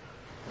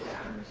 Yeah,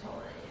 I'm just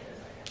holding it in a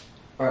second.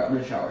 Alright, I'm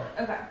gonna shower.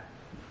 Okay.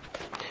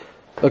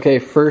 Okay,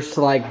 first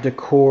like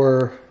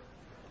decor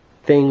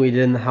thing we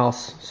did in the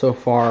house so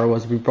far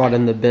was we brought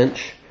in the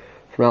bench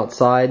from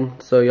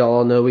outside. So y'all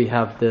all know we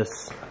have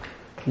this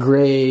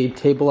gray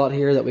table out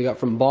here that we got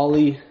from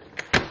Bali.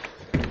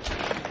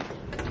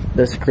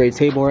 This gray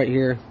table right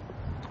here.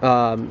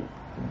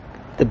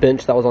 The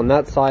bench that was on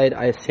that side,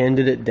 I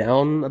sanded it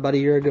down about a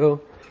year ago.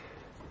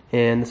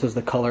 And this is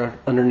the color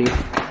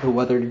underneath the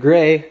weathered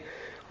gray. A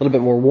little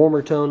bit more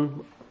warmer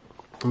tone.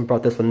 We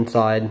brought this one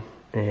inside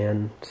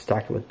and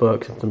stacked it with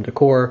books and some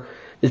decor.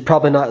 It's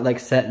probably not like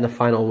set in the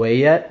final way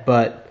yet,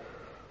 but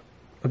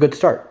a good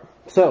start.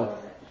 So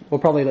we'll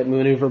probably like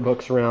maneuver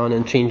books around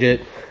and change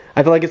it.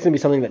 I feel like it's gonna be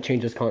something that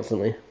changes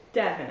constantly.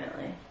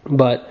 Definitely.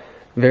 But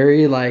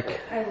very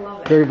like, I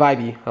love it. very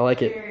vibey. I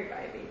like it. Very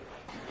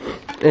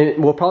vibey.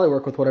 And we'll probably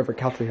work with whatever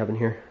couch we have in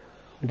here,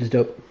 which is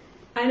dope.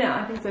 I know,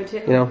 I think so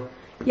too. You know?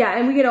 Yeah,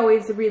 and we could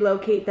always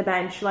relocate the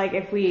bench. Like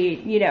if we,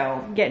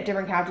 get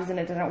different couches and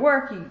it doesn't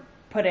work, you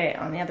put it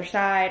on the other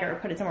side or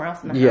put it somewhere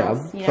else in the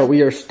house. Yeah, but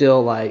we are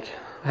still like,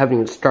 haven't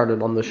even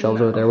started on the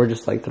shelves over there. We're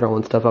just like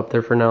throwing stuff up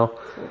there for now.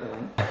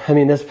 I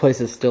mean, this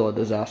place is still a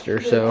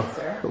disaster, so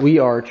we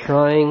are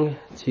trying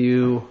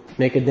to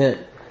make a dent.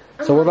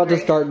 So we're about to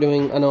start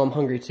doing, I know I'm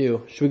hungry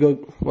too. Should we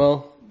go,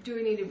 well. Do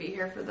we need to be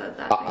here for that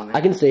thing?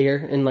 I can stay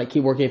here and like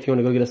keep working if you want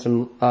to go get us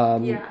some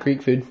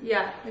Greek food.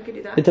 Yeah, I could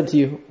do that. It's up to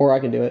you, or I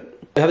can do it.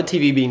 I have a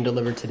TV being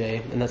delivered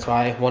today, and that's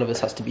why one of us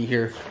has to be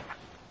here.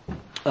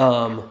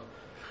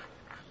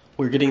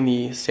 We're getting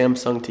the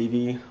Samsung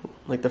TV,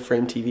 like the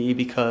frame TV,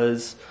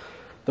 because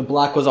The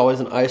black was always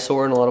an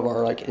eyesore in a lot of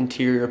our like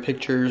interior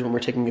pictures. When we're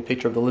taking a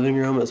picture of the living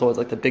room, it was always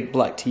like the big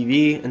black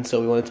TV, and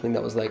so we wanted something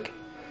that was like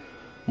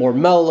more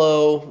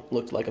mellow,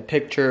 looked like a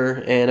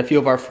picture. And a few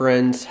of our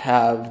friends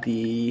have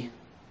the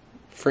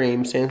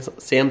frame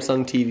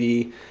Samsung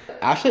TV.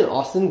 Ashley and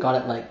Austin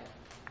got it like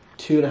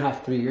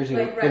 2.5, 3 years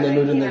ago, like when they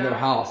moved into their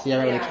house. Yeah,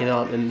 right when it came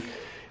out. And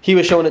he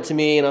was showing it to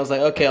me, and I was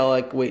like, okay, I'll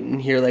like wait and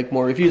hear like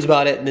more reviews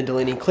about it. And then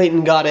Delaney and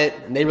Clayton got it,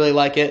 and they really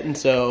like it, and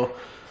so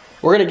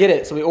we're gonna get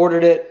it. So we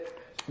ordered it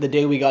the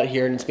day we got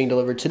here, and it's being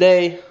delivered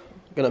today.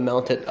 I'm gonna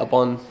mount it up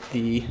on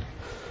the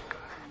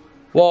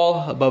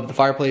wall above the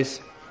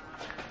fireplace,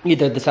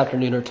 either this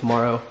afternoon or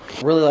tomorrow.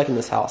 I'm really liking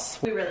this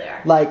house. We really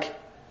are. Like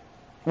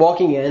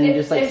walking in,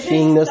 just like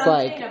seeing this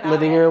like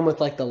living room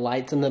with like the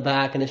lights in the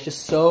back, and it's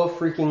just so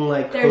freaking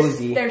like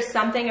cozy. There's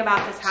something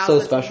about this house So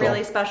that's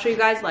really special, you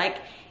guys. Like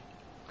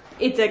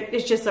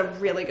it's just a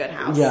really good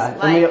house. Yeah,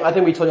 like, I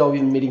think we told y'all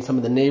we've been meeting some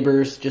of the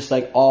neighbors, just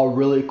like all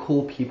really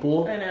cool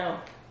people. I know.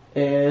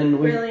 And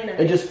really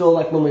nice. I just feel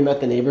like when we met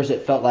the neighbors,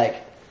 it felt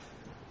like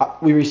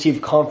we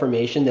received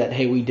confirmation that,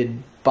 hey, we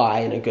did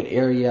buy in a good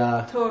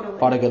area. Totally.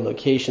 Bought a good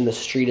location. The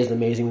street is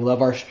amazing. We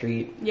love our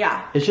street.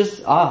 Yeah. It's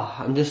just,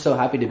 I'm just so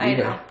happy to be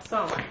here.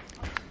 So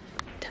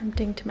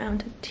tempting to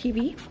mount a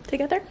TV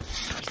together.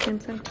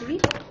 Samsung TV.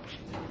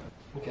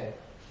 Okay.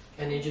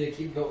 I need you to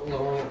keep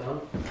lowering it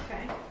down.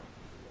 Okay.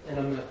 And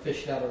I'm going to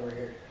fish it out over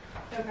here.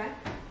 Okay.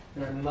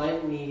 And I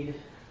might need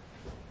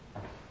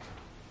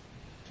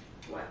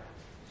What?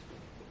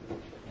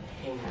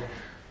 a hanger.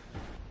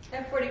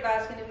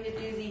 F45 is going to be a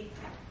doozy.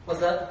 What's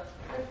that?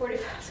 F45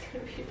 is going to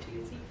be a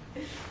doozy.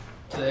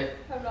 Today?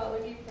 I'm not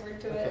looking forward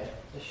to Okay. it.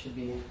 This should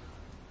do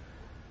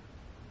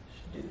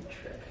the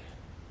trick.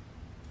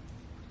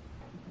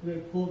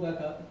 Okay, pull it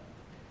back up.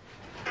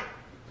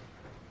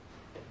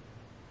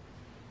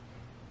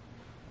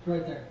 It's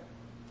right there.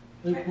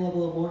 Maybe pull up a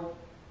little more.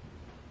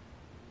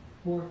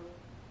 More.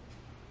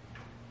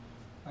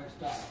 Alright,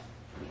 stop.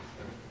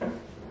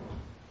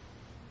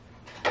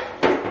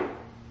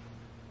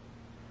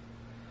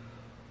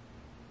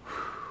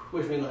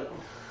 Wish me luck.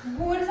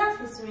 What is that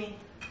supposed to mean?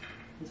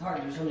 It's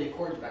hard, there's so many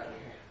cords back in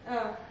here.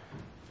 Oh.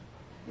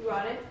 You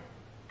got it?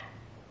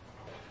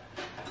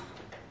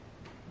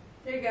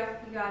 There you go.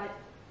 You got it.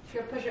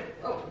 Should push it.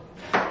 Oh.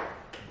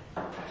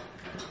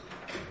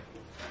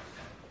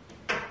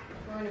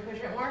 Want me to push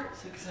it more?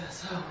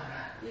 Success. Oh my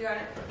god. You got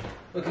it.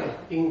 Okay,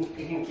 you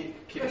can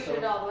keep Push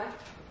it all the way.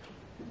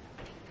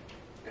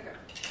 Okay.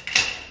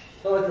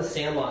 I like the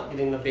Sandlot,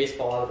 getting the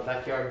baseball out of the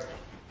backyard.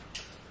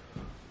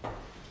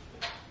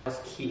 That's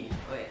key.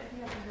 Wait, I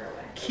think I put her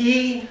away.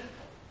 Key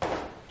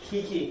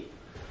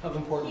of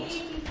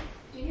importance.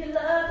 Do you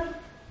love me?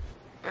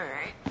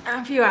 Alright,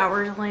 a few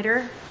hours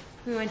later,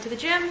 we went to the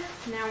gym.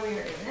 Now we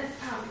are in this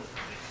house.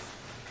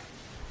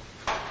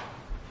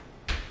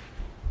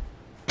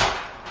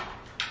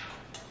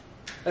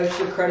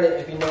 Extra credit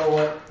if you know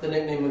what the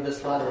nickname of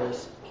this ladder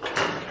is.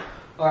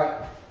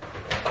 Alright.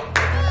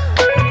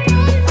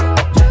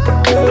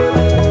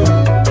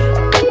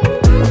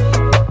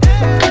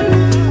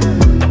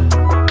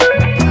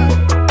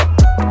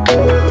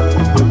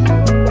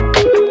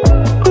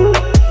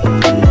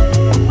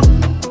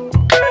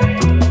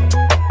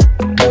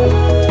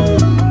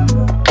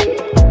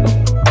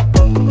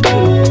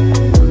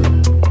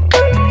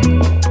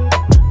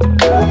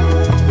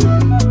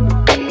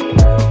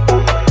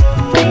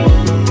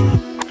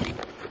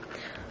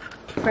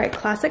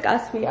 Classic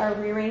us, we are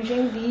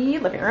rearranging the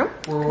living room.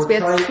 We're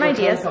trying some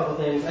ideas. a couple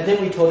things. I think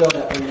we told y'all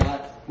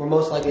that we're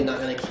most likely not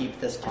going to keep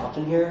this couch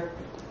in here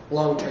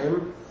long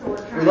term. So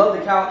we love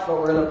the couch, but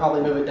we're going to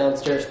probably move it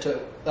downstairs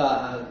to,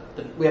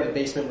 we have a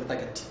basement with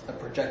like a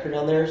projector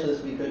down there, so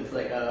this would be good for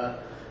like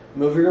a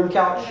movie room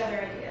couch.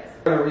 Other ideas.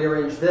 We're going to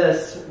rearrange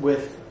this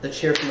with the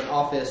chair from the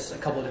office a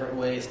couple different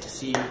ways to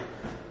see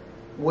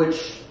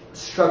which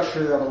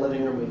structure of a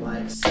living room we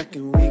like.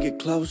 Second we get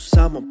close,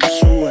 I'ma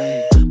push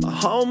away. My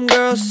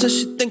homegirl says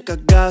she think I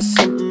got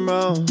something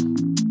wrong.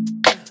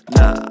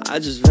 Nah, I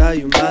just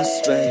value my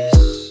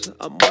space.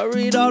 I'm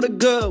worried all the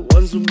good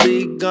ones will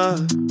be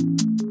gone.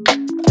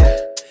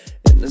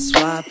 And that's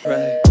why I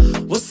pray.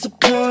 What's the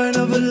point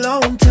of a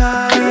long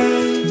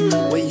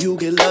time when you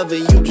get love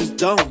and you just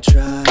don't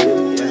try?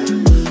 Yeah.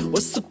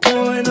 What's the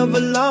point of a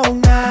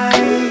long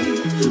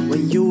night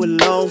when you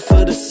alone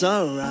for the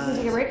sunrise?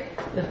 Take a break.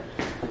 Yeah.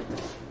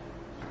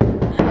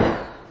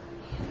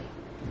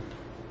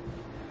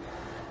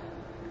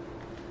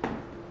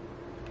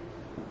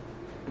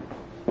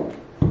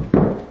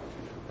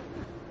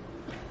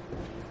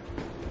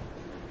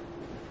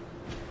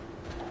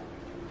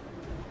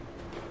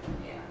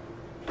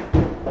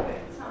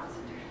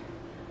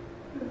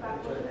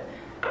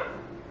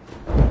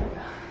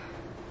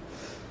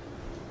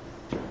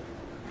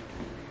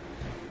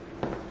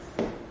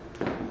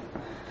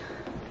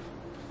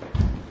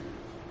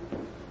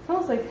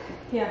 Smells like,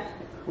 yeah.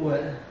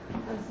 What?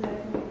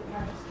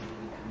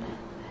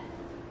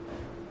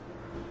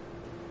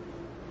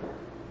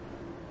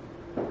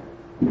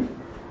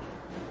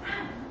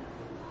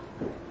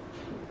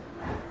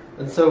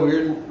 It's so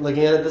weird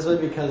looking at it this way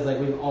because like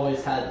we've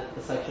always had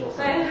the sectional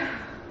setup.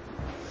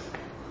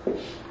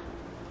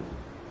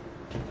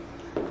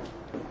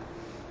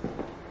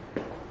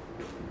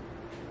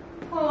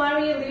 Well, why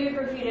don't you leave it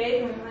for a few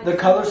days? And The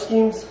color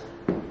schemes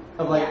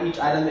of like each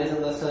item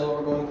isn't necessarily what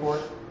we're going for.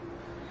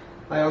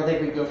 I don't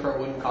think we'd go for a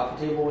wooden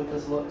coffee table with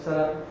this look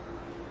setup.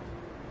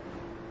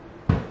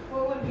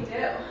 What would we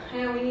do?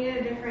 I know we need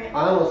a different.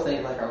 I almost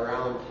think like a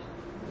round.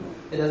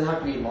 It doesn't have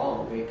to be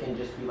long. It can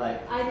just be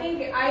like. I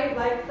think I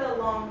like the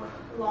long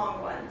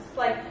ones.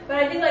 Like, but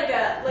I think like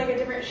a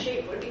different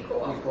shape would be cool.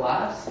 Like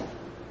glass.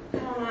 I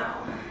don't know.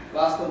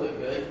 Glass would look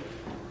good.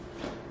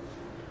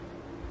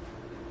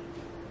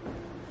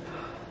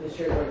 These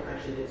chairs might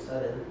actually get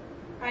studded.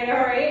 I know,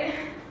 right?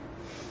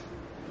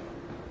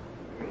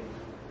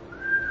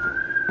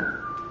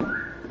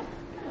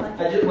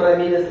 What I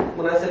mean is,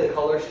 when I say the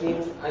color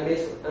schemes, I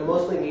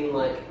mostly mean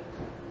like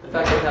the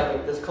fact that we have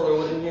like this color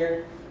wood in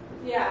here,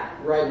 Yeah.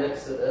 right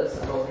next to this.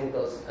 I don't think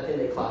those. I think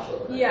they clash a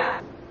little bit.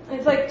 Yeah.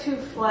 It's like too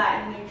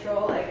flat and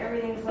neutral. Like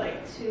everything's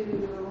like too.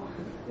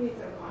 Needs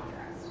some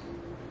contrast.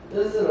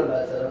 This isn't a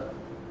bad setup.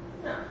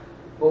 No.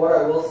 But what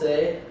I will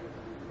say,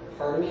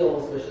 part of me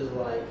almost wishes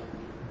like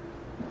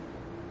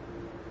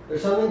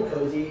there's something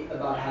cozy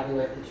about having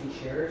like the two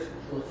chairs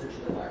closer to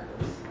the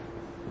fireplace.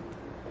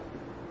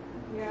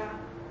 Yeah.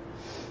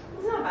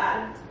 It's not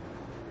bad.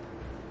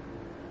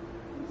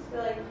 I just feel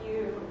like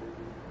you.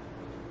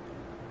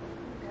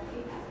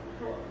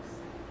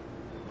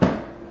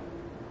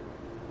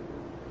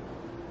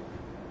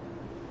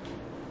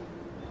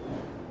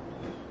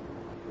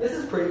 This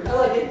is pretty. I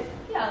like it.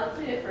 Yeah, let's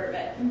leave it for a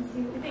bit and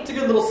see what we think. It's a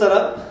good little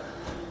setup.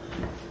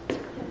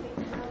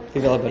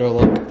 Give it a better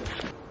look.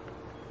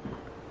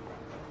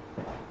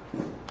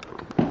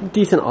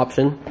 Decent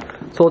option.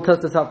 So we'll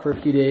test this out for a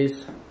few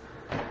days.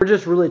 We're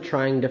just really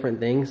trying different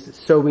things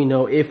so we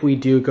know if we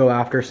do go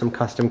after some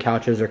custom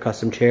couches or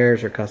custom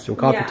chairs or custom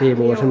coffee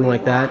table or something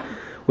like that,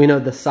 we know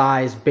the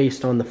size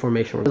based on the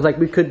formation. It's like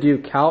we could do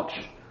couch,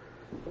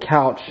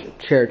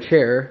 chair,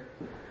 chair.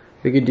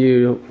 We could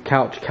do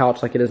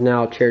couch like it is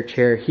now, chair,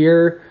 chair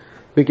here.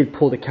 We could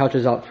pull the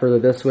couches out further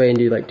this way and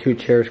do like two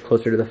chairs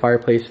closer to the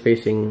fireplace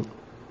facing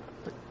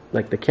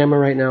like the camera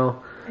right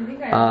now. I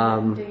think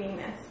I'm digging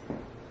this.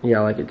 Yeah,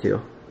 I like it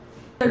too.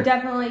 So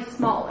definitely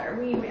smaller.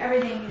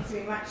 Everything needs to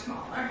be much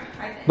smaller,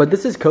 I think. But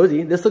this is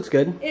cozy. This looks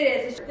good. It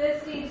is.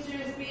 This needs to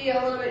just be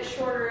a little bit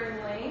shorter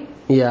in length.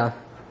 Yeah.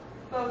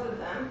 Both of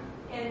them.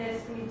 And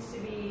this needs to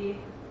be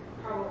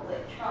probably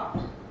chopped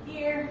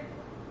here.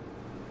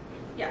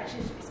 Yeah, it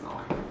should just be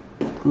smaller.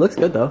 Looks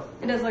good though.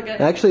 It does look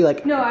good. Actually,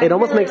 like No, it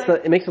almost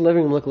really makes the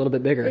living room look a little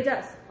bit bigger. It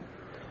does.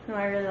 No,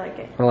 I really like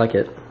it. I like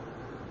it.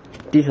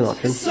 Decent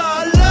option. It's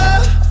all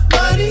love,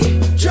 money,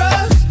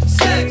 drugs,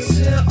 sex,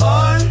 and all